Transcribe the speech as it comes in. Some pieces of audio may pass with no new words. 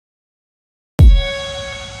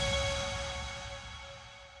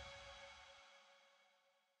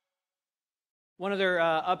One other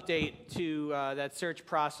update to that search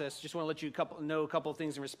process. Just want to let you know a couple of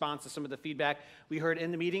things in response to some of the feedback we heard in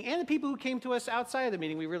the meeting and the people who came to us outside of the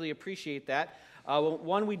meeting. We really appreciate that.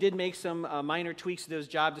 One, we did make some minor tweaks to those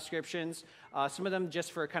job descriptions, some of them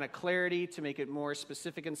just for kind of clarity to make it more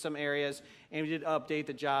specific in some areas, and we did update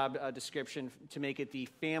the job description to make it the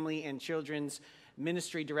Family and Children's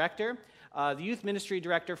Ministry Director. The Youth Ministry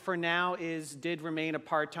Director for now did remain a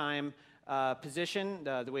part-time position,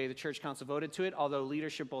 the way the church council voted to it, although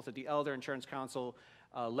leadership both at the elder and church council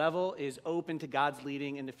level is open to God's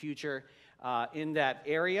leading in the future in that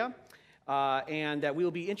area. And that we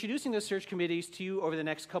will be introducing those search committees to you over the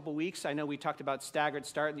next couple weeks. I know we talked about staggered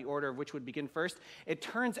start in the order of which would begin first. It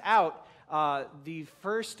turns out the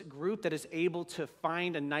first group that is able to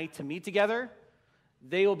find a night to meet together,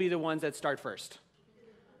 they will be the ones that start first.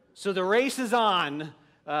 So the race is on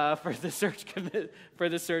for the search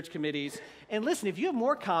committees. And listen, if you have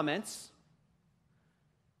more comments,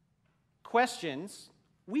 questions,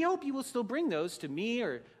 we hope you will still bring those to me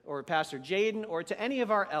or Pastor Jaden or to any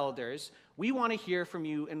of our elders. We want to hear from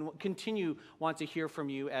you and want to hear from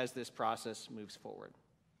you as this process moves forward.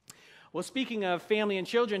 Well, speaking of family and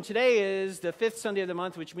children, today is the fifth Sunday of the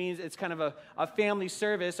month, which means it's kind of a family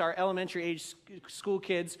service. Our elementary age school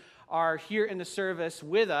kids are here in the service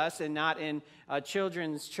with us and not in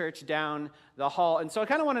children's church down the hall. And so I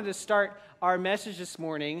kind of wanted to start our message this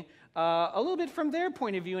morning a little bit from their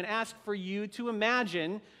point of view and ask for you to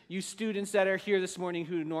imagine, you students that are here this morning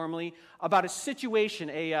who normally, about a situation,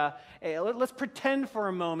 let's pretend for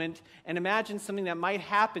a moment and imagine something that might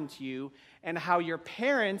happen to you and how your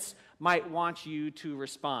parents might want you to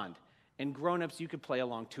respond. And grown-ups, you could play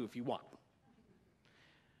along too if you want.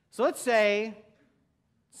 So let's say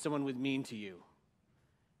someone was mean to you.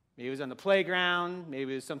 Maybe it was on the playground,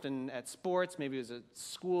 maybe it was something at sports, maybe it was at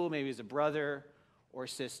school, maybe it was a brother or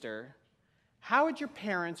sister. How would your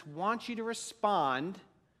parents want you to respond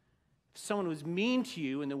if someone was mean to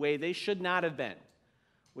you in the way they should not have been?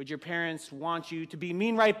 Would your parents want you to be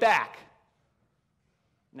mean right back?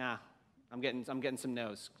 Nah, I'm getting some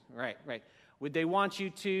no's. Right. Would they want you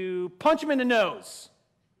to punch them in the nose?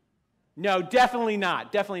 No, definitely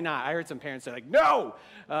not. Definitely not. I heard some parents say, like, no!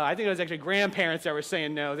 I think it was actually grandparents that were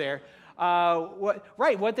saying no there.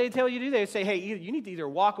 What they tell you to do, they say, hey, you need to either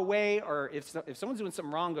walk away, or if someone's doing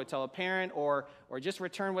something wrong, go tell a parent, or just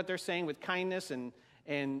return what they're saying with kindness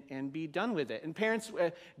and be done with it. And parents,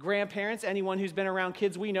 grandparents, anyone who's been around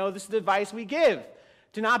kids, we know this is the advice we give.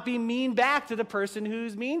 To not be mean back to the person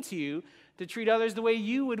who's mean to you, to treat others the way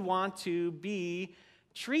you would want to be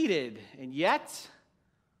treated. And yet,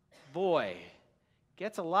 boy, it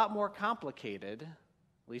gets a lot more complicated,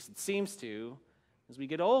 at least it seems to, as we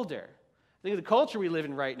get older. Think of the culture we live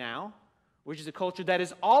in right now, which is a culture that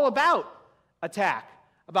is all about attack,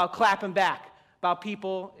 about clapping back, about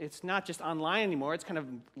people. It's not just online anymore. It's kind of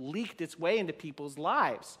leaked its way into people's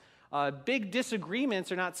lives. Big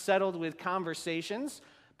disagreements are not settled with conversations,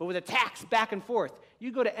 but with attacks back and forth.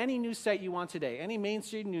 You go to any news site you want today, any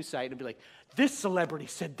mainstream news site, and be like, this celebrity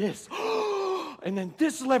said this, and then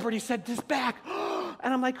this celebrity said this back,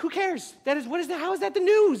 and I'm like, who cares? How is that the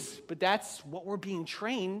news? But that's what we're being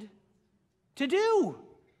trained to do.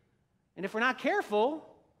 And if we're not careful,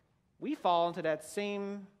 we fall into that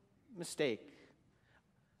same mistake.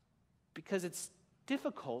 Because it's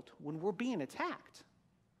difficult when we're being attacked.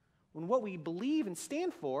 When what we believe and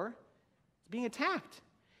stand for is being attacked.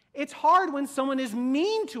 It's hard when someone is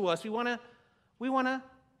mean to us. We want to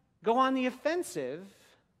go on the offensive.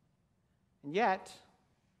 And yet,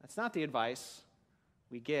 that's not the advice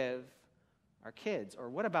we give our kids. Or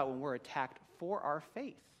what about when we're attacked for our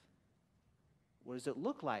faith? What does it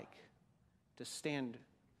look like to stand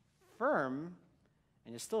firm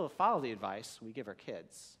and to still follow the advice we give our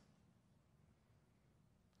kids?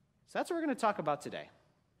 So that's what we're going to talk about today.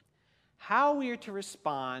 How we are to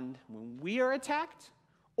respond when we are attacked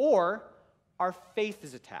or our faith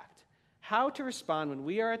is attacked. How to respond when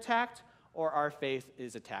we are attacked or our faith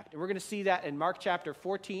is attacked. And we're going to see that in Mark chapter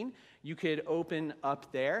 14. You could open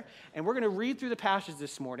up there. And we're going to read through the passage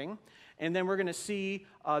this morning. And then we're going to see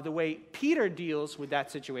the way Peter deals with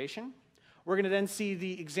that situation. We're going to then see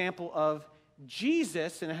the example of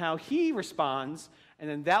Jesus and how he responds. And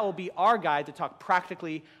then that will be our guide to talk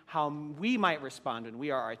practically how we might respond when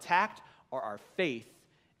we are attacked or our faith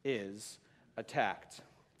is attacked.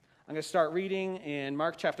 I'm going to start reading in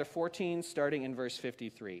Mark chapter 14, starting in verse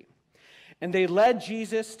 53. And they led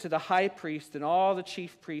Jesus to the high priest, and all the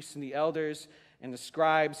chief priests and the elders and the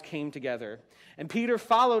scribes came together. And Peter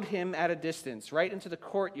followed him at a distance, right into the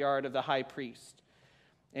courtyard of the high priest.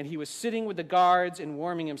 and he was sitting with the guards and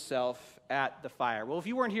warming himself at the fire. Well, if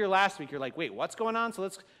you weren't here last week, you're like, wait, what's going on? So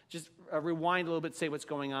let's just rewind a little bit, say what's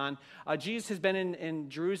going on. Jesus has been in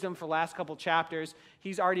Jerusalem for the last couple chapters.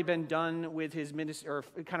 He's already been done with his ministry, or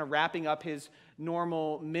kind of wrapping up his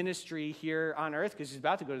normal ministry here on earth, because he's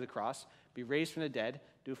about to go to the cross, be raised from the dead,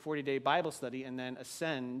 do a 40-day Bible study, and then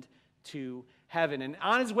ascend to heaven. And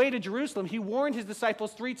on his way to Jerusalem, he warned his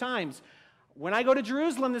disciples 3 times, when I go to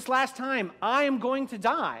Jerusalem this last time, I am going to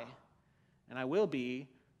die, and I will be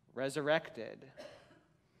resurrected.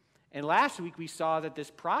 And last week we saw that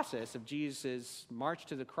this process of Jesus' march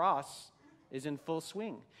to the cross is in full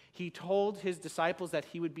swing. He told his disciples that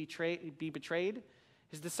he would be betrayed.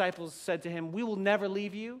 His disciples said to him, we will never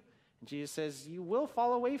leave you. And Jesus says, you will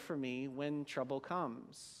fall away from me when trouble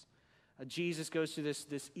comes. Jesus goes through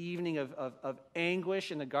this evening of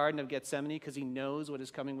anguish in the Garden of Gethsemane because he knows what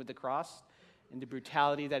is coming with the cross and the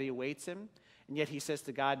brutality that awaits him. And yet he says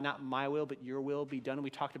to God, not my will, but your will be done. And we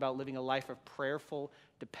talked about living a life of prayerful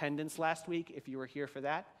dependence last week, if you were here for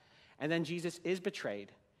that. And then Jesus is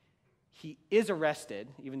betrayed. He is arrested,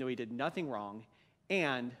 even though he did nothing wrong.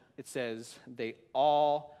 And it says they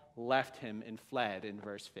all left him and fled in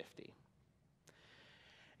verse 50.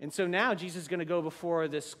 And so now Jesus is going to go before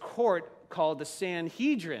this court called the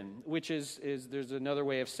Sanhedrin, which is there's another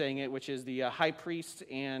way of saying it, which is the high priest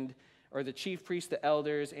or the chief priests, the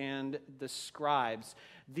elders, and the scribes.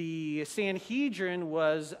 The Sanhedrin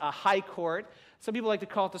was a high court. Some people like to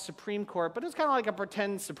call it the Supreme Court, but it's kind of like a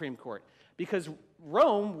pretend Supreme Court because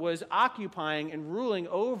Rome was occupying and ruling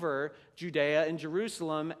over Judea and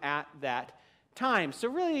Jerusalem at that time. So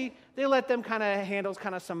really, they let them kind of handle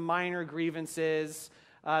some minor grievances.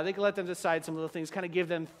 They could let them decide some little things, kind of give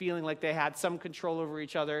them feeling like they had some control over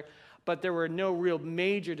each other, but there were no real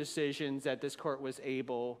major decisions that this court was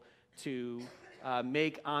able to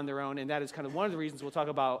make on their own, and that is kind of one of the reasons we'll talk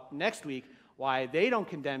about next week, why they don't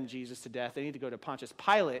condemn Jesus to death. They need to go to Pontius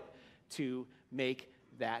Pilate to make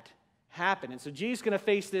that happen. And so Jesus is going to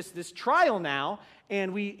face this trial now,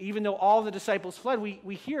 and even though all the disciples fled,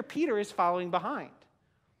 we hear Peter is following behind.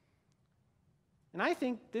 And I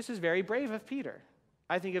think this is very brave of Peter.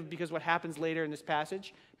 I think because what happens later in this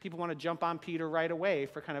passage, people want to jump on Peter right away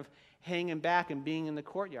for kind of hanging back and being in the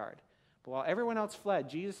courtyard. But while everyone else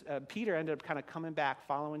fled, Peter ended up kind of coming back,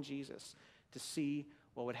 following Jesus to see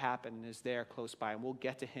what would happen, and is there close by. And we'll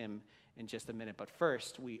get to him in just a minute. But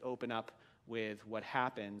first, we open up with what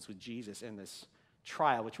happens with Jesus in this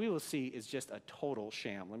trial, which we will see is just a total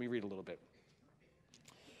sham. Let me read a little bit.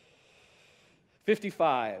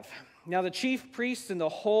 55. Now the chief priests and the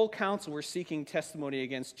whole council were seeking testimony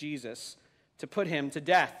against Jesus to put him to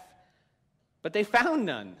death, but they found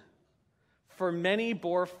none. For many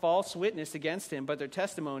bore false witness against him, but their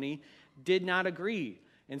testimony did not agree.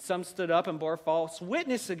 And some stood up and bore false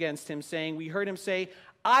witness against him, saying, we heard him say,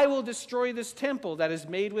 I will destroy this temple that is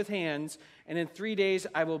made with hands, and in 3 days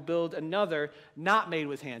I will build another not made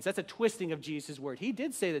with hands. That's a twisting of Jesus' word. He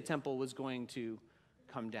did say the temple was going to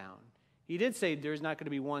come down. He did say there's not going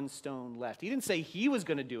to be one stone left. He didn't say he was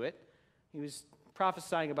going to do it. He was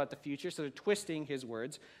prophesying about the future, so they're twisting his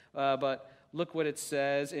words. But look what it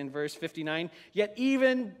says in verse 59. Yet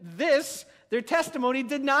even this, their testimony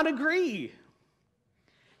did not agree.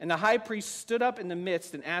 And the high priest stood up in the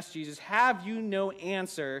midst and asked Jesus, have you no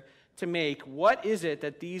answer to make? What is it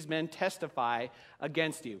that these men testify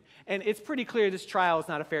against you? And it's pretty clear this trial is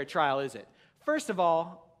not a fair trial, is it? First of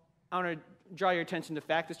all, I want to draw your attention to the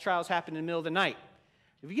fact this trial has happened in the middle of the night.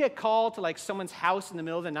 If you get called to someone's house in the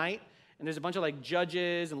middle of the night, and there's a bunch of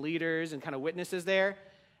judges and leaders and kind of witnesses there,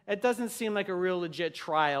 it doesn't seem like a real legit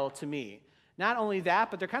trial to me. Not only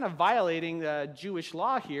that, but they're kind of violating the Jewish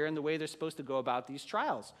law here in the way they're supposed to go about these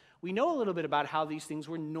trials. We know a little bit about how these things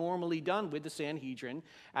were normally done with the Sanhedrin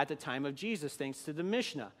at the time of Jesus, thanks to the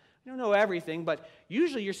Mishnah. We don't know everything, but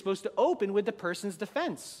usually you're supposed to open with the person's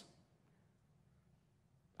defense.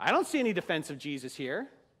 I don't see any defense of Jesus here.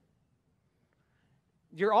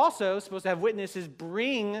 You're also supposed to have witnesses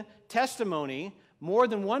bring testimony, more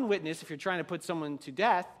than one witness if you're trying to put someone to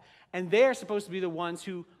death, and they're supposed to be the ones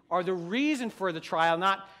who are the reason for the trial,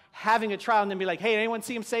 not having a trial and then be like, hey, anyone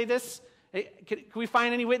see him say this? Hey, can we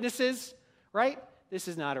find any witnesses? Right? This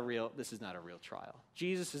is not a real trial.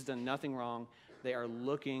 Jesus has done nothing wrong. They are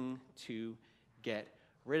looking to get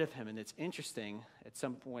rid of him. And it's interesting at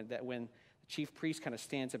some point that when the chief priest kind of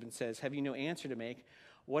stands up and says, have you no answer to make?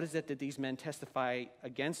 What is it that these men testify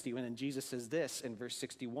against you? And then Jesus says this in verse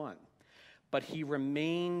 61. But he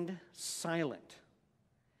remained silent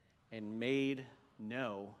and made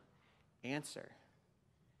no answer.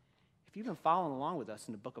 If you've been following along with us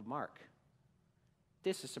in the book of Mark,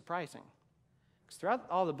 this is surprising. Because throughout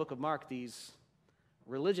all the book of Mark, these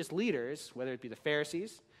religious leaders, whether it be the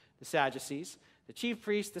Pharisees, the Sadducees, the chief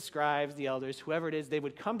priests, the scribes, the elders, whoever it is, they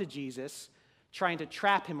would come to Jesus trying to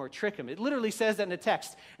trap him or trick him. It literally says that in the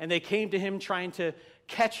text. And they came to him trying to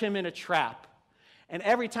catch him in a trap. And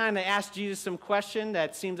every time they ask Jesus some question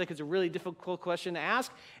that seems like it's a really difficult question to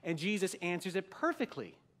ask, and Jesus answers it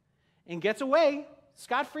perfectly and gets away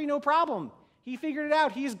scot-free, no problem. He figured it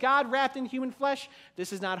out. He's God wrapped in human flesh.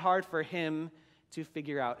 This is not hard for him to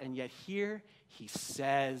figure out. And yet here he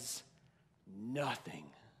says nothing.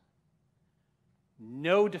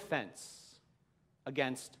 No defense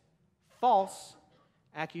against false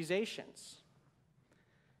accusations.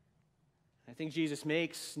 I think Jesus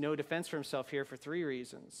makes no defense for himself here for three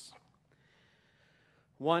reasons.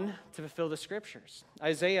 One, to fulfill the scriptures.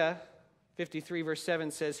 Isaiah 53 verse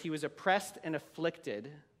 7 says, "He was oppressed and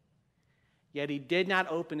afflicted, yet he did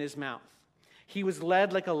not open his mouth. He was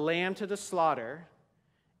led like a lamb to the slaughter,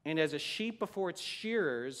 and as a sheep before its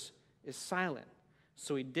shearers is silent.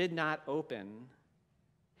 So he did not open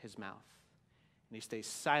his mouth." And he stays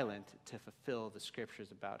silent to fulfill the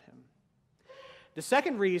scriptures about him. The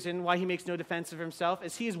second reason why he makes no defense of himself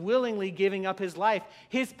is he is willingly giving up his life.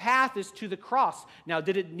 His path is to the cross. Now,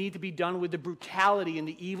 did it need to be done with the brutality and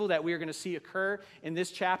the evil that we are going to see occur in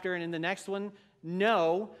this chapter and in the next one?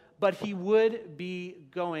 No, but he would be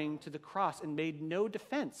going to the cross and made no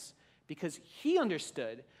defense because he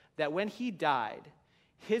understood that when he died,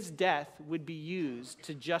 his death would be used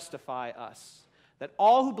to justify us. That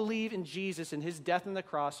all who believe in Jesus and his death on the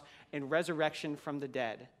cross and resurrection from the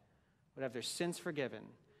dead would have their sins forgiven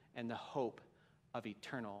and the hope of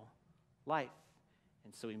eternal life.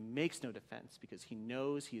 And so he makes no defense because he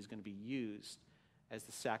knows he is going to be used as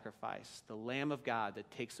the sacrifice, the Lamb of God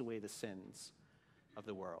that takes away the sins of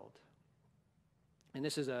the world. And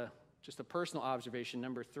this is just a personal observation.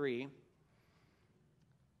 Number 3,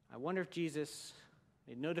 I wonder if Jesus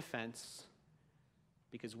made no defense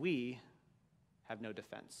because we have no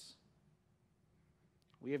defense.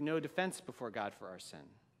 We have no defense before God for our sin.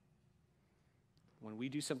 When we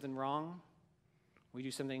do something wrong, we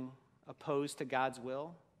do something opposed to God's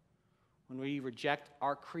will, when we reject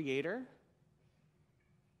our Creator,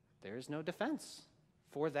 there is no defense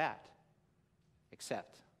for that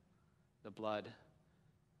except the blood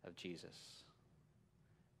of Jesus.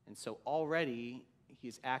 And so already he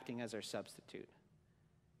is acting as our substitute,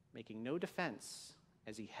 making no defense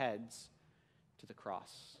as he heads to the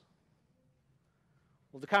cross.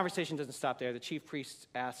 Well, the conversation doesn't stop there. The chief priest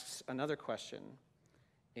asks another question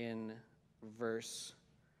in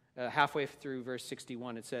halfway through verse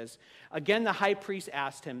 61. It says, "Again the high priest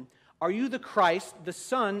asked him, 'Are you the Christ, the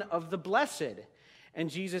Son of the Blessed?' And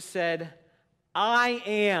Jesus said, 'I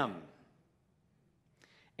am.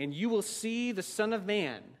 And you will see the Son of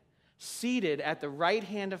Man seated at the right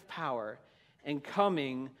hand of power and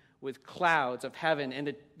coming with clouds of heaven.'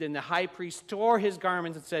 And then the high priest tore his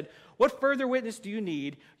garments and said, 'What further witness do you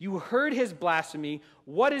need? You heard his blasphemy.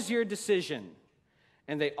 What is your decision?'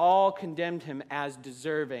 And they all condemned him as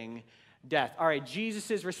deserving death." All right,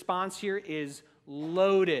 Jesus' response here is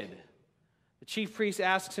loaded. The chief priest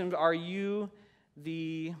asks him, "Are you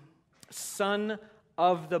the Son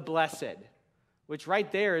of the Blessed?" Which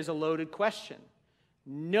right there is a loaded question.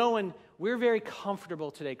 We're very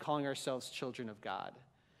comfortable today calling ourselves children of God.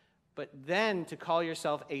 But then to call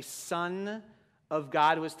yourself a son of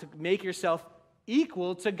God was to make yourself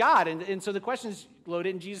equal to God. And so the question is loaded,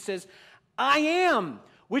 and Jesus says, "I am,"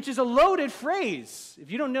 which is a loaded phrase. If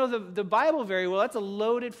you don't know the Bible very well, that's a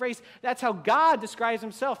loaded phrase. That's how God describes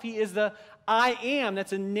himself. He is the I am.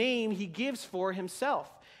 That's a name he gives for himself.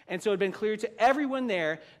 And so it had been clear to everyone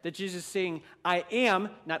there that Jesus is saying, "I am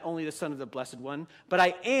not only the Son of the Blessed One, but I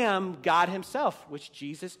am God himself," which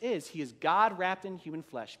Jesus is. He is God wrapped in human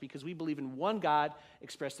flesh because we believe in one God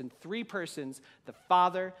expressed in three persons, the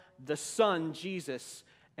Father, the Son, Jesus,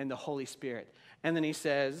 and the Holy Spirit. And then he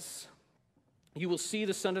says, "You will see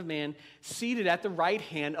the Son of Man seated at the right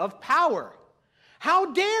hand of power." How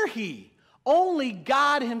dare he? Only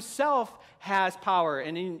God himself has power.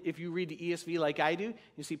 And if you read the ESV like I do,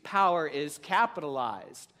 you see power is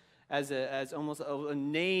capitalized as almost a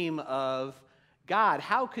name of God.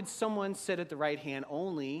 How could someone sit at the right hand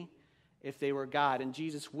only if they were God? And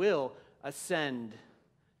Jesus will ascend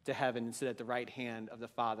to heaven and sit at the right hand of the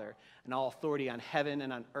Father. And all authority on heaven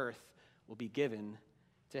and on earth will be given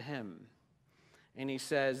to him. And he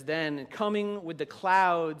says, then coming with the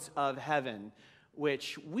clouds of heaven,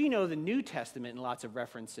 which we know the New Testament and lots of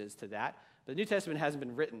references to that. The New Testament hasn't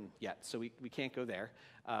been written yet, so we can't go there.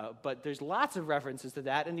 But there's lots of references to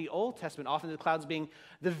that in the Old Testament, often the clouds being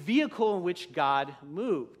the vehicle in which God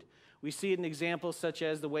moved, We see it in examples such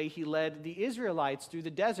as the way he led the Israelites through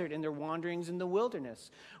the desert in their wanderings in the wilderness.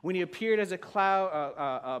 When he appeared as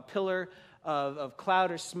a pillar of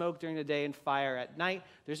cloud or smoke during the day and fire at night.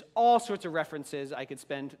 There's all sorts of references. I could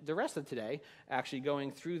spend the rest of today actually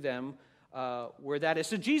going through them where that is.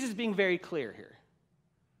 So Jesus is being very clear here.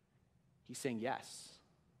 He's saying, yes,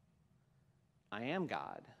 I am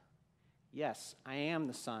God. Yes, I am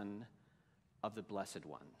the Son of the Blessed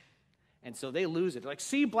One. And so they lose it. They're like,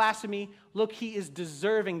 see, blasphemy. Look, he is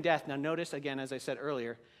deserving death. Now notice, again, as I said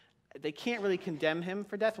earlier, they can't really condemn him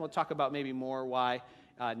for death. We'll talk about maybe more why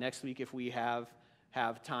next week if we have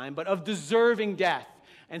time. But of deserving death.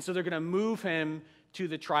 And so they're going to move him to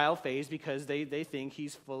the trial phase because they think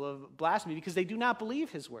he's full of blasphemy, because they do not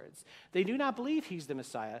believe his words. They do not believe he's the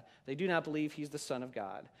Messiah. They do not believe he's the Son of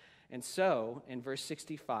God. And so, in verse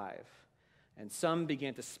 65, and some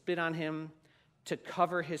began to spit on him, to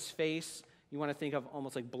cover his face. You want to think of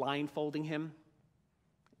almost like blindfolding him,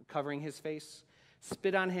 covering his face.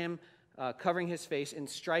 Spit on him, covering his face, and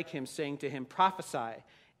strike him, saying to him, prophesy.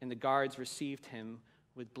 And the guards received him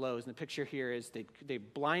with blows. And the picture here is they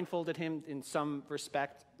blindfolded him in some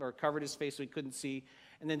respect, or covered his face so he couldn't see,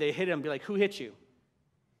 and then they hit him, be like, who hit you?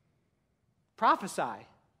 Prophesy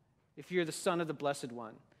if you're the Son of the Blessed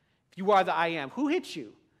One. If you are the I Am. Who hit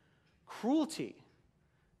you? Cruelty.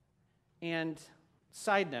 And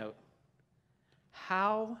side note,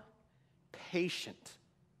 how patient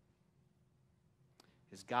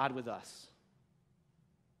is God with us?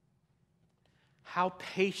 How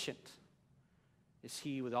patient is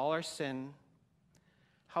he with all our sin?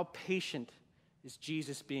 How patient is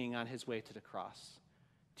Jesus being on his way to the cross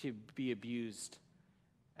to be abused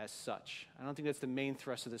as such? I don't think that's the main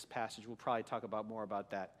thrust of this passage. We'll probably talk about more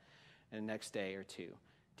about that in the next day or two.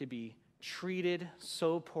 To be treated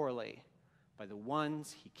so poorly by the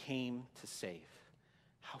ones he came to save.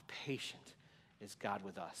 How patient is God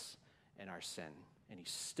with us in our sin, and he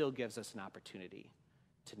still gives us an opportunity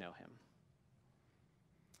to know him.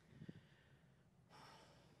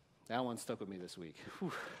 That one stuck with me this week.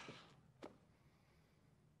 Whew.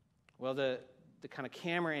 Well, the kind of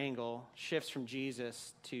camera angle shifts from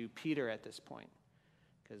Jesus to Peter at this point,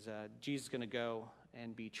 because Jesus is going to go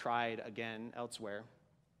and be tried again elsewhere.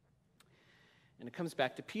 And it comes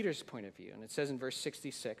back to Peter's point of view. And it says in verse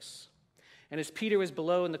 66, and as Peter was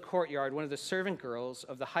below in the courtyard, one of the servant girls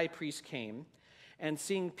of the high priest came, and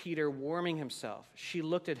seeing Peter warming himself, she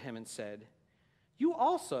looked at him and said, you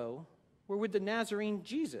also were with the Nazarene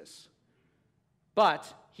Jesus.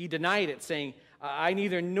 But he denied it, saying, I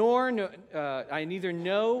neither know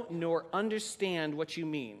nor understand what you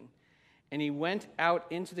mean. And he went out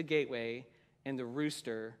into the gateway, and the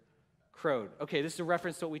rooster crowed. Okay, this is a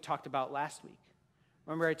reference to what we talked about last week.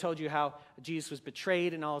 Remember I told you how Jesus was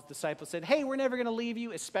betrayed and all his disciples said, hey, we're never going to leave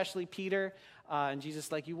you, especially Peter. And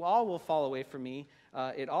Jesus, like, you all will fall away from me.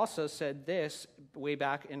 It also said this way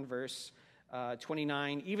back in verse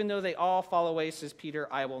 29, even though they all fall away, says Peter,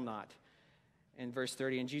 I will not. In verse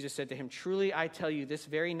 30, and Jesus said to him, truly I tell you, this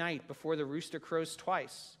very night before the rooster crows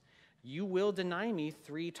twice, you will deny me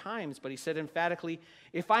 3 times. But he said emphatically,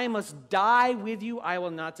 if I must die with you, I will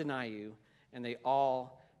not deny you. And they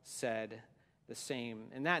all said the same.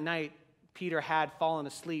 And that night, Peter had fallen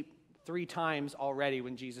asleep 3 times already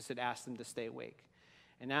when Jesus had asked him to stay awake.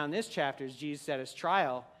 And now in this chapter, as Jesus at his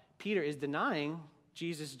trial, Peter is denying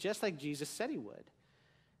Jesus just like Jesus said he would.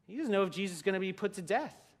 He doesn't know if Jesus is going to be put to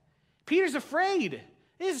death. Peter's afraid.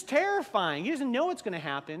 It is terrifying. He doesn't know what's going to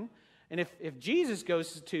happen. And if Jesus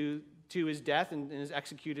goes to his death and is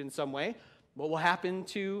executed in some way, what will happen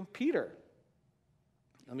to Peter?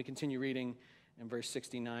 Let me continue reading in verse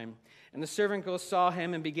 69. And the servant girl saw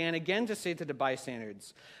him and began again to say to the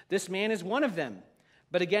bystanders, this man is one of them.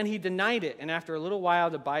 But again he denied it. And after a little while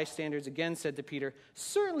the bystanders again said to Peter,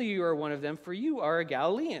 certainly you are one of them, for you are a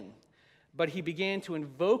Galilean. But he began to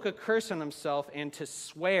invoke a curse on himself and to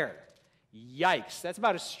swear. Yikes. That's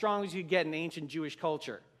about as strong as you get in ancient Jewish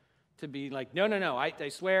culture. To be like, no, I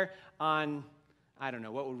swear on, I don't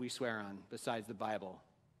know, what would we swear on besides the Bible?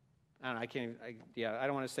 I don't know, I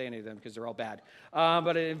don't want to say any of them because they're all bad.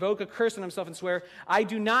 But invoke a curse on himself and swear, I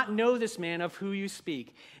do not know this man of who you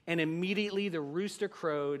speak. And immediately the rooster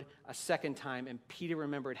crowed a second time, and Peter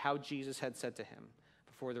remembered how Jesus had said to him,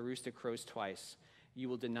 before the rooster crows twice, you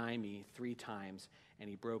will deny me 3 times. And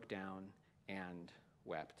he broke down and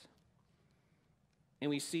wept. And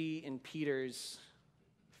we see in Peter's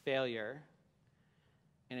failure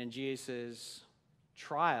and in Jesus'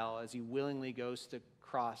 trial, as he willingly goes to the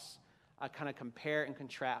cross, a kind of compare and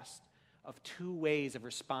contrast of 2 ways of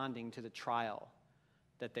responding to the trial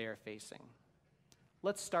that they are facing.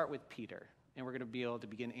 Let's start with Peter. And we're going to be able to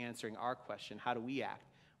begin answering our question, how do we act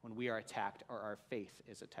when we are attacked or our faith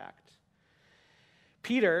is attacked?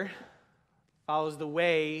 Peter follows the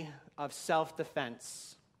way of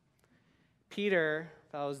self-defense. Peter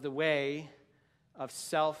follows the way of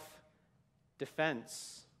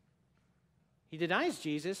self-defense. He denies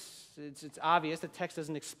Jesus. It's obvious. The text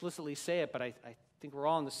doesn't explicitly say it, but I think we're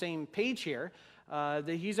all on the same page here. That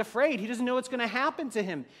he's afraid. He doesn't know what's going to happen to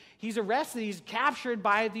him. He's arrested. He's captured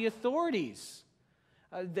by the authorities.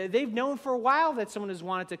 They've known for a while that someone has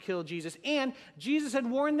wanted to kill Jesus, and Jesus had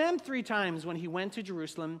warned them 3 times when he went to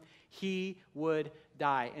Jerusalem he would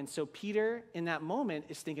die. And so Peter, in that moment,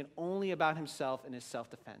 is thinking only about himself and his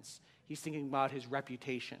self-defense. He's thinking about his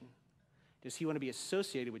reputation. Does he want to be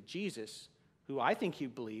associated with Jesus, who I think he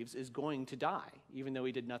believes is going to die, even though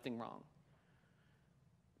he did nothing wrong?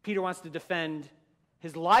 Peter wants to defend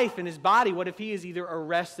his life and his body. What if he is either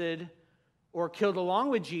arrested or killed along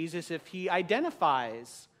with Jesus if he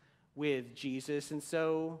identifies with Jesus? And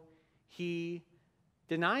so he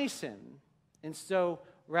denies him. And so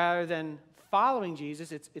rather than following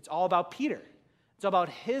Jesus, it's all about Peter. It's all about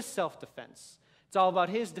his self-defense. It's all about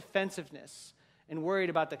his defensiveness and worried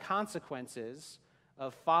about the consequences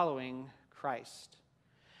of following Christ.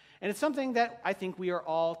 And it's something that I think we are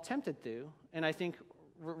all tempted to, and I think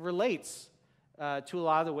relates to a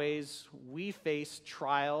lot of the ways we face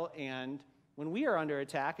trial and when we are under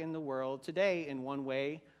attack in the world today in one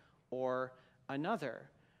way or another.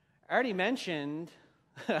 I already mentioned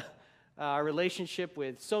our relationship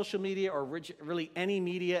with social media or really any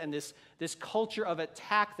media and this culture of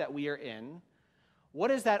attack that we are in. What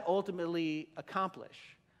does that ultimately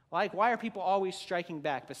accomplish? Like, why are people always striking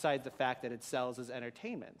back besides the fact that it sells as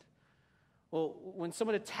entertainment? Well, when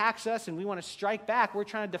someone attacks us and we want to strike back, we're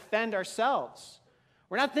trying to defend ourselves.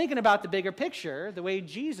 We're not thinking about the bigger picture the way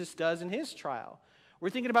Jesus does in his trial. We're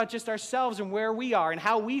thinking about just ourselves and where we are and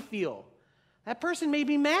how we feel. That person made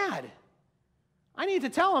me mad. I need to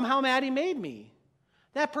tell him how mad he made me.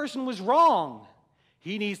 That person was wrong.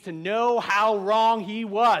 He needs to know how wrong he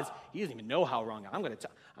was. He doesn't even know how wrong. I'm going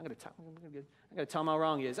to tell him how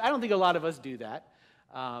wrong he is. I don't think a lot of us do that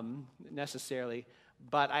necessarily.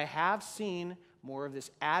 But I have seen more of this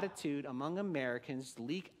attitude among Americans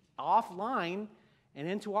leak offline and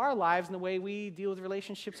into our lives in the way we deal with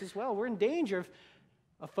relationships as well. We're in danger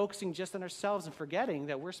of focusing just on ourselves and forgetting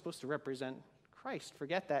that we're supposed to represent Christ.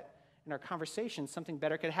 Forget that in our conversations something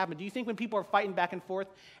better could happen. Do you think when people are fighting back and forth,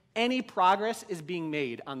 any progress is being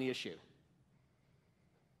made on the issue?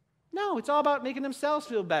 No, it's all about making themselves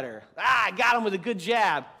feel better. I got him with a good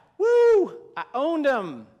jab. Woo! I owned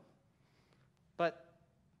him. But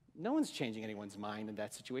no one's changing anyone's mind in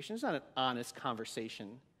that situation. There's not an honest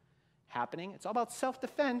conversation happening. It's all about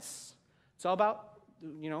self-defense. It's all about,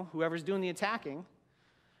 whoever's doing the attacking.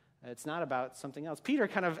 It's not about something else. Peter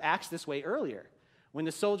kind of acts this way earlier. When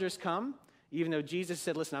the soldiers come, even though Jesus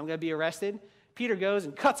said, listen, I'm going to be arrested, Peter goes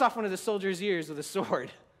and cuts off one of the soldiers' ears with a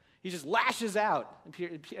sword. He just lashes out,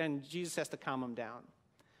 and Jesus has to calm him down.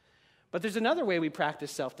 But there's another way we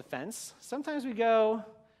practice self-defense. Sometimes we go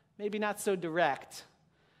maybe not so direct.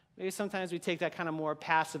 Maybe sometimes we take that kind of more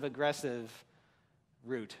passive-aggressive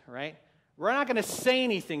route, right? We're not going to say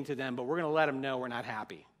anything to them, but we're going to let them know we're not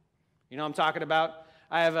happy. You know what I'm talking about?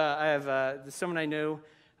 I have someone I know,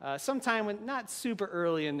 sometime when, not super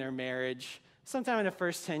early in their marriage, sometime in the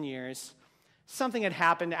first 10 years, something had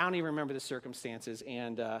happened. I don't even remember the circumstances,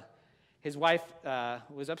 and his wife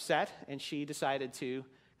was upset, and she decided to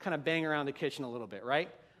kind of bang around the kitchen a little bit, right?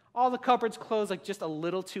 All the cupboards closed like just a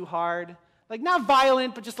little too hard. Like not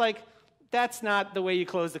violent, but just like, that's not the way you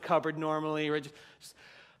close the cupboard normally. Or just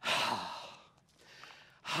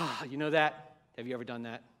you know that? Have you ever done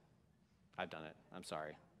that? I've done it. I'm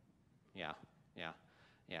sorry. Yeah.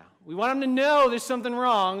 We want them to know there's something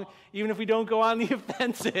wrong, even if we don't go on the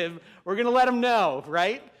offensive. We're going to let them know,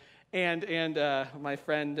 right? And my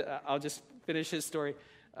friend, I'll just finish his story.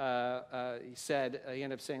 He said, he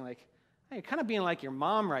ended up saying like, hey, you're kind of being like your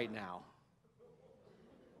mom right now.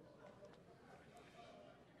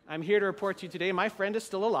 I'm here to report to you today, my friend is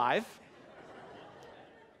still alive.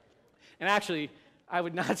 And actually, I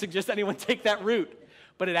would not suggest anyone take that route,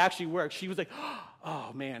 but it actually worked. She was like,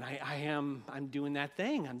 oh man, I'm doing that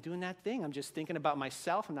thing. I'm just thinking about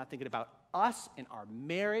myself. I'm not thinking about us and our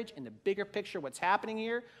marriage and the bigger picture, what's happening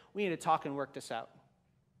here. We need to talk and work this out.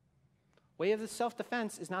 Way of the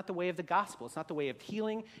self-defense is not the way of the gospel. It's not the way of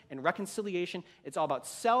healing and reconciliation. It's all about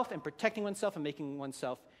self and protecting oneself and making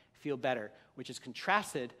oneself feel better, which is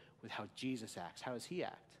contrasted with how Jesus acts. How does he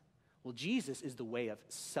act? Well, Jesus is the way of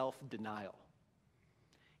self-denial.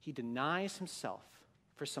 He denies himself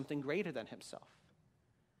for something greater than himself.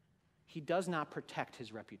 he does not protect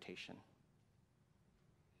his reputation.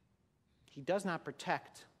 He does not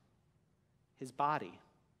protect his body.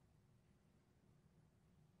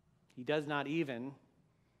 He does not even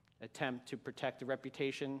attempt to protect the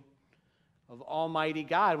reputation of Almighty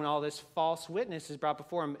God when all this false witness is brought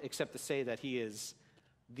before him, except to say that he is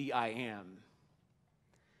the I am.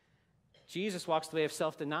 Jesus walks the way of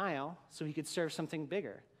self-denial so he could serve something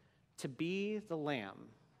bigger, to be the lamb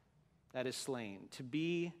that is slain, to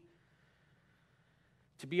be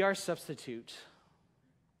our substitute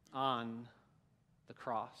on the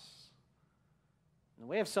cross. And the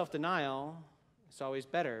way of self-denial is always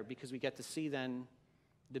better because we get to see then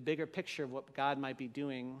the bigger picture of what God might be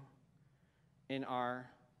doing in our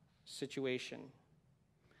situation.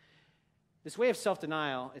 This way of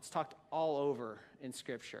self-denial, it's talked all over in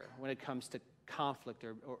Scripture when it comes to conflict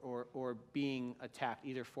or being attacked,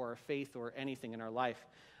 either for our faith or anything in our life.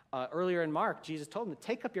 Earlier in Mark, Jesus told him to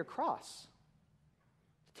take up your cross.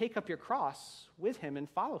 Take up your cross with him and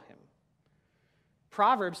follow him.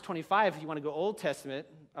 Proverbs 25, if you want to go Old Testament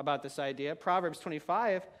about this idea, Proverbs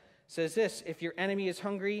 25 says this: if your enemy is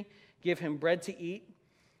hungry, give him bread to eat,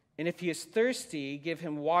 and if he is thirsty, give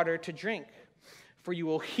him water to drink. For you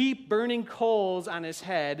will heap burning coals on his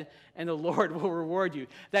head, and the Lord will reward you.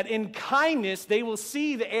 That in kindness they will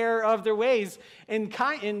see the error of their ways. In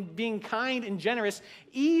being kind and generous,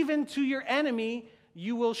 even to your enemy,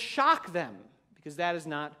 you will shock them, because that is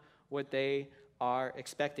not what they are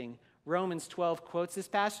expecting. Romans 12 quotes this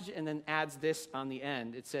passage and then adds this on the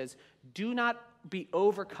end. It says, do not be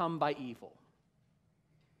overcome by evil,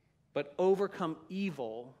 but overcome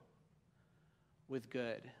evil with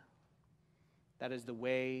good. That is the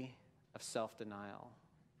way of self-denial.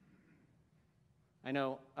 I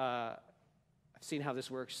know I've seen how this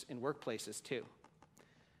works in workplaces too.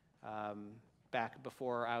 Back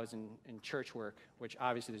before I was in church work, which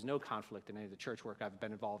obviously there's no conflict in any of the church work I've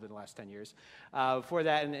been involved in the last 10 years. Before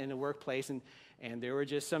that in the workplace, and there were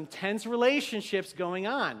just some tense relationships going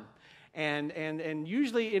on. And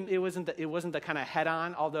usually it wasn't the kind of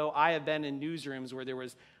head-on, although I have been in newsrooms where there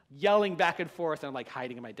was yelling back and forth, and I'm like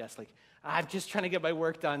hiding in my desk, like, I'm just trying to get my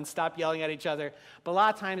work done, stop yelling at each other. But a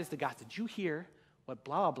lot of times it's the guy, did you hear what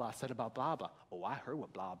blah, blah, blah said about blah, blah? Oh, I heard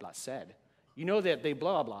what blah, blah said. You know that they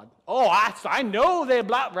blah, blah. Oh, I know they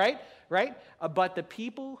blah, right? But the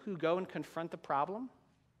people who go and confront the problem,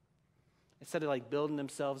 instead of like building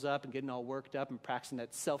themselves up and getting all worked up and practicing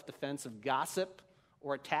that self-defense of gossip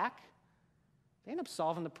or attack, they end up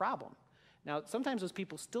solving the problem. Now, sometimes those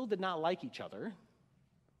people still did not like each other,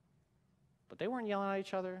 but they weren't yelling at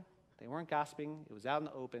each other. They weren't gossiping. It was out in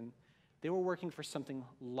the open. They were working for something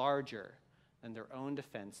larger than their own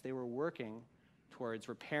defense. They were working towards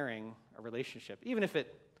repairing a relationship, even if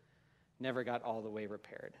it never got all the way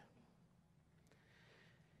repaired.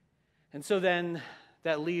 And so then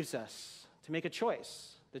that leaves us to make a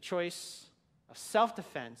choice, the choice of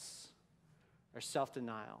self-defense or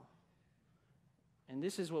self-denial. And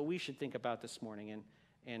this is what we should think about this morning.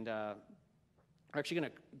 And we're actually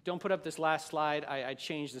going to, don't put up this last slide. I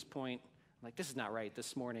changed this point. I'm like, this is not right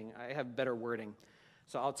this morning. I have better wording.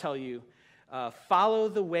 So I'll tell you, follow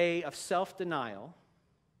the way of self-denial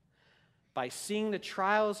by seeing the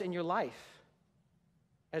trials in your life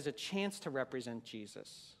as a chance to represent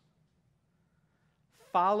Jesus.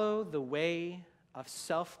 Follow the way of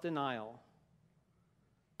self-denial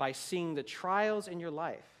by seeing the trials in your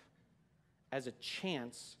life as a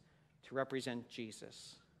chance to represent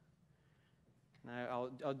Jesus. And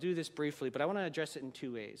I'll do this briefly, but I want to address it in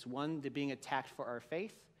two ways. One, the being attacked for our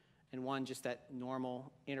faith, and one, just that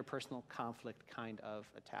normal interpersonal conflict kind of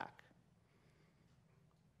attack.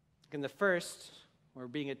 In the first, we're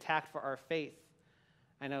being attacked for our faith.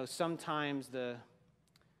 I know sometimes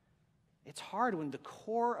it's hard when the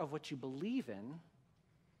core of what you believe in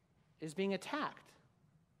is being attacked.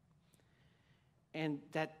 And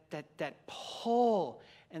that pull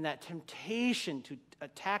and that temptation to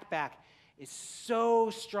attack back is so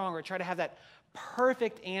strong, or try to have that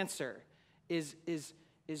perfect answer is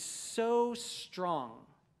so strong.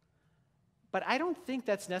 But I don't think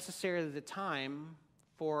that's necessarily the time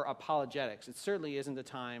for apologetics. It certainly isn't the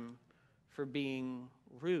time for being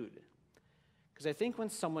rude. Because I think when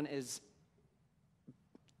someone is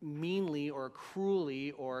meanly or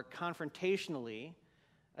cruelly or confrontationally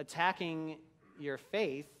attacking your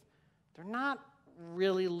faith, they're not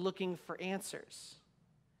really looking for answers.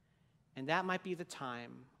 And that might be the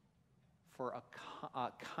time for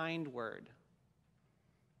a kind word,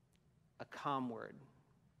 a calm word,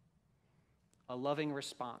 a loving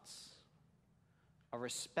response, a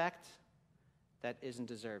respect that isn't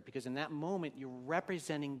deserved. Because in that moment, you're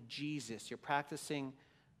representing Jesus. You're practicing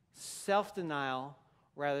self-denial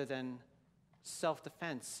rather than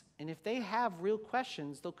self-defense. And if they have real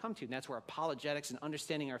questions, they'll come to you. And that's where apologetics and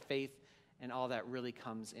understanding our faith and all that really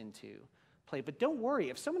comes into play. But don't worry,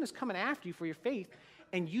 if someone is coming after you for your faith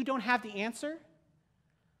and you don't have the answer,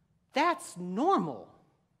 that's normal.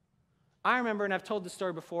 I remember, and I've told this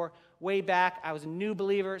story before, way back, I was a new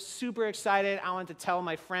believer, super excited. I wanted to tell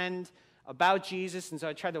my friend about Jesus, and so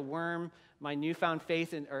I tried to worm my newfound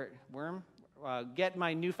faith, get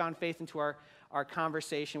my newfound faith into our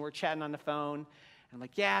conversation. We're chatting on the phone, and I'm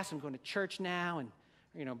like, yes, I'm going to church now, and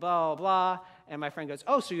blah, blah, blah. And my friend goes,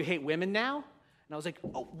 oh, so you hate women now? And I was like,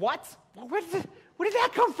 oh, what? Where did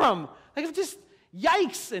that come from? Like, I'm just,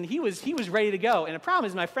 yikes. And he was ready to go. And the problem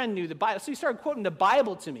is my friend knew the Bible, so he started quoting the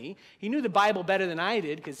Bible to me. He knew the Bible better than I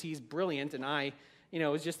did because he's brilliant, and I,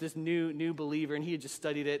 was just this new believer, and he had just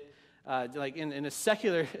studied it like in a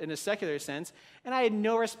secular sense, and I had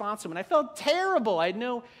no response to him, and I felt terrible. I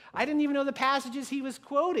didn't even know the passages he was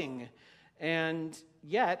quoting, and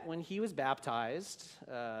yet when he was baptized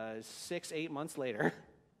 6-8 months later,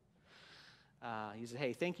 he said,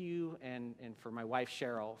 "Hey, thank you, and for my wife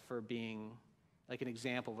Cheryl for being like an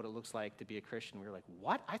example of what it looks like to be a Christian." We were like,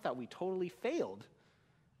 "What? I thought we totally failed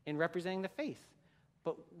in representing the faith,"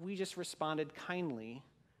 but we just responded kindly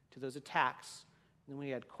to those attacks. And when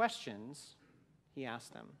he had questions, he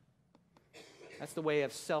asked them. That's the way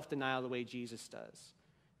of self-denial, the way Jesus does.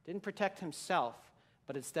 Didn't protect himself,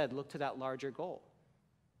 but instead looked to that larger goal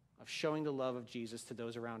of showing the love of Jesus to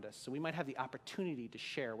those around us. So we might have the opportunity to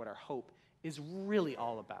share what our hope is really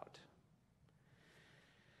all about.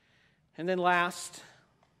 And then last,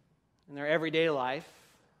 in our everyday life,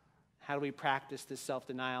 how do we practice this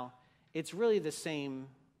self-denial? It's really the same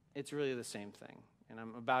thing. And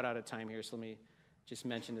I'm about out of time here, so let me just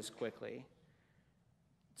mention this quickly.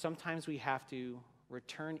 Sometimes we have to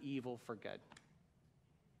return evil for good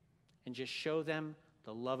and just show them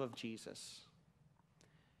the love of Jesus,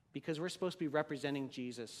 because we're supposed to be representing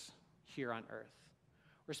Jesus here on earth.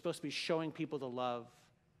 We're supposed to be showing people the love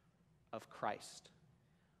of Christ.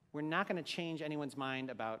 We're not going to change anyone's mind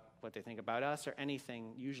about what they think about us or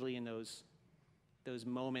anything, usually in those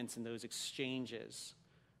moments and those exchanges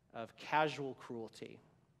of casual cruelty.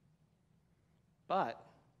 But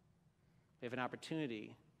we have an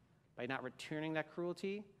opportunity, by not returning that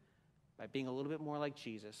cruelty, by being a little bit more like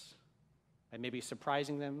Jesus, by maybe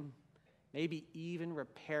surprising them, maybe even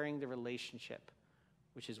repairing the relationship,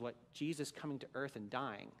 which is what Jesus coming to earth and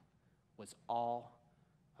dying was all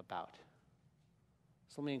about.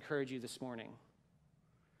 So let me encourage you this morning.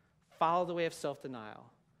 Follow the way of self-denial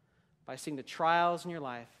by seeing the trials in your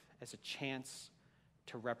life as a chance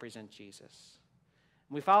to represent Jesus.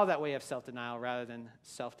 When we follow that way of self-denial rather than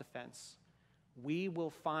self-defense, we will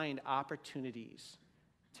find opportunities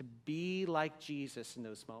to be like Jesus in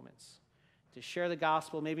those moments, to share the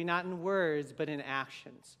gospel, maybe not in words, but in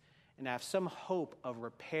actions, and have some hope of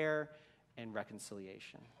repair and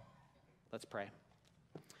reconciliation. Let's pray.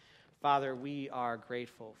 Father, we are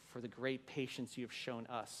grateful for the great patience you have shown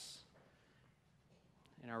us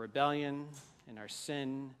in our rebellion, in our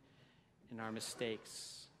sin, in our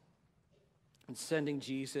mistakes, and sending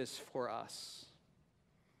Jesus for us,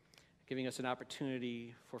 giving us an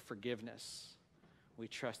opportunity for forgiveness. We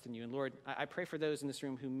trust in you. And Lord, I pray for those in this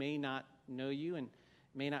room who may not know you and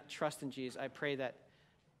may not trust in Jesus. I pray that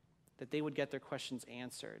they would get their questions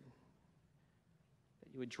answered,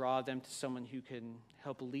 that you would draw them to someone who can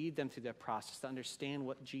help lead them through that process, to understand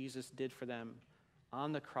what Jesus did for them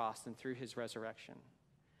on the cross and through his resurrection.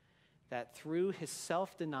 That through his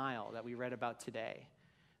self-denial that we read about today,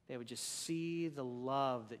 they would just see the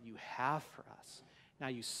love that you have for us. Now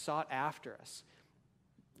you sought after us,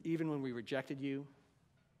 even when we rejected you,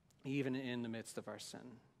 even in the midst of our sin.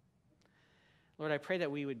 Lord, I pray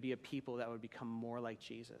that we would be a people that would become more like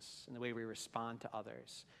Jesus in the way we respond to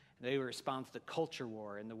others, in the way we respond to the culture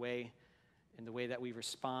war, in the way that we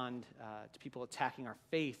respond to people attacking our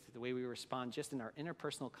faith, the way we respond just in our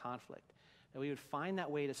interpersonal conflict, that we would find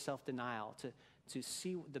that way to self-denial, to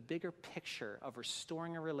see the bigger picture of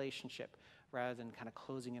restoring a relationship rather than kind of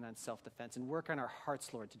closing in on self-defense, and work on our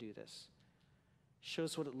hearts, Lord, to do this. Show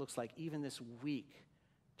us what it looks like even this week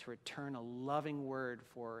to return a loving word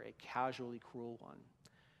for a casually cruel one.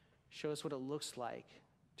 Show us what it looks like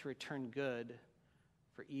to return good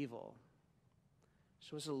for evil.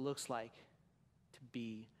 Show us what it looks like to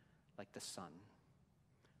be like the Son.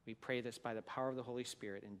 We pray this by the power of the Holy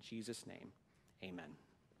Spirit in Jesus' name. Amen.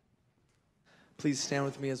 Please stand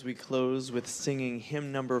with me as we close with singing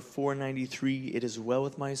hymn number 493, It Is Well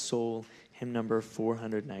With My Soul, hymn number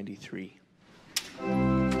 493.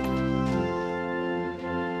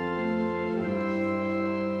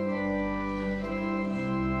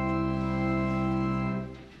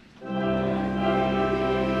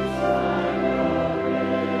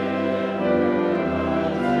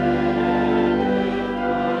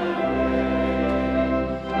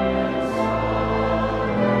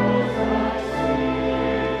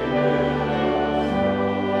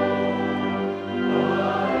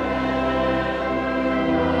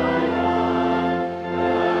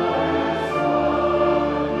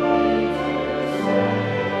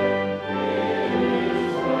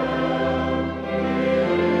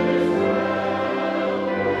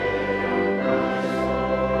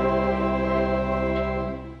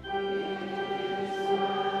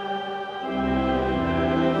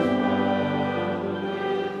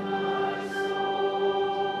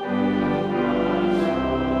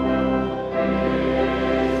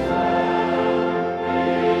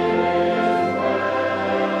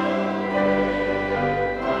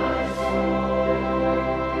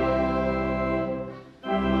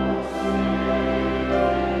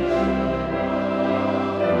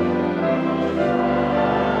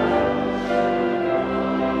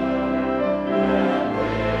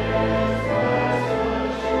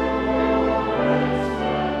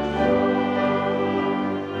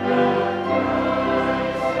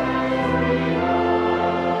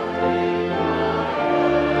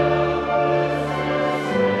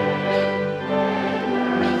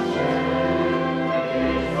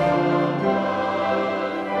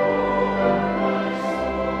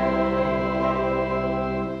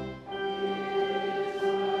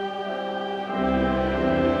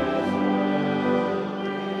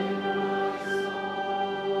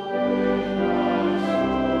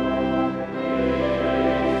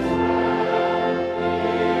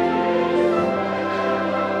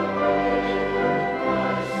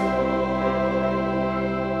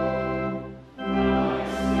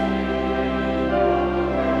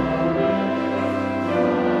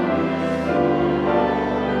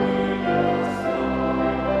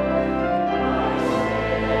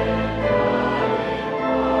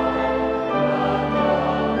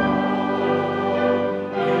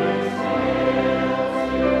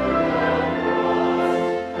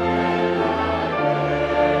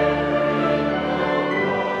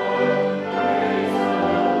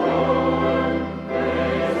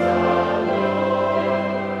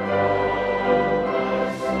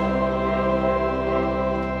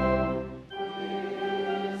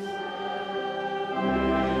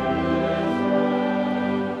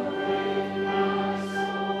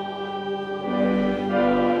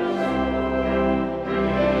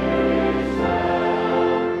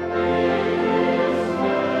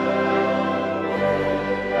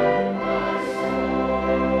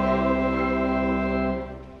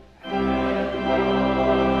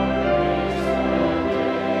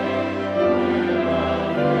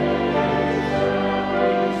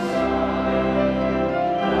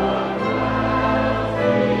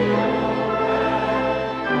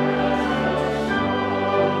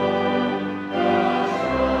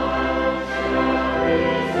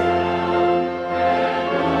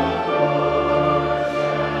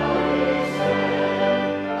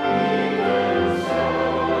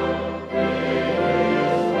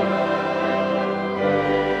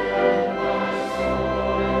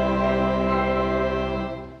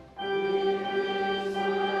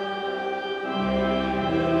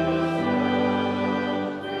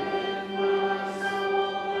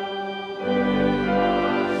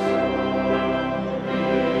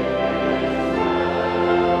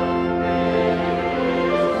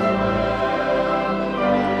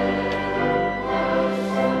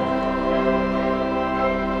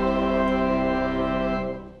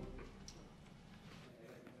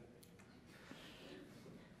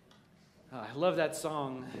 that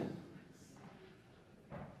song.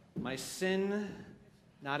 My sin,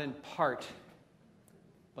 not in part,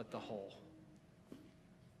 but the whole.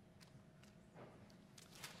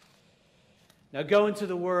 Now go into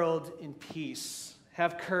the world in peace.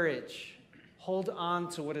 Have courage. Hold on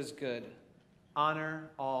to what is good. Honor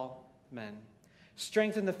all men.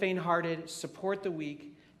 Strengthen the faint-hearted. Support the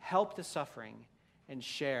weak. Help the suffering. And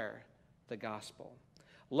share the gospel.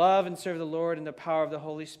 Love and serve the Lord in the power of the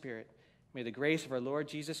Holy Spirit. May the grace of our Lord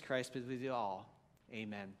Jesus Christ be with you all.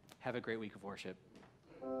 Amen. Have a great week of worship.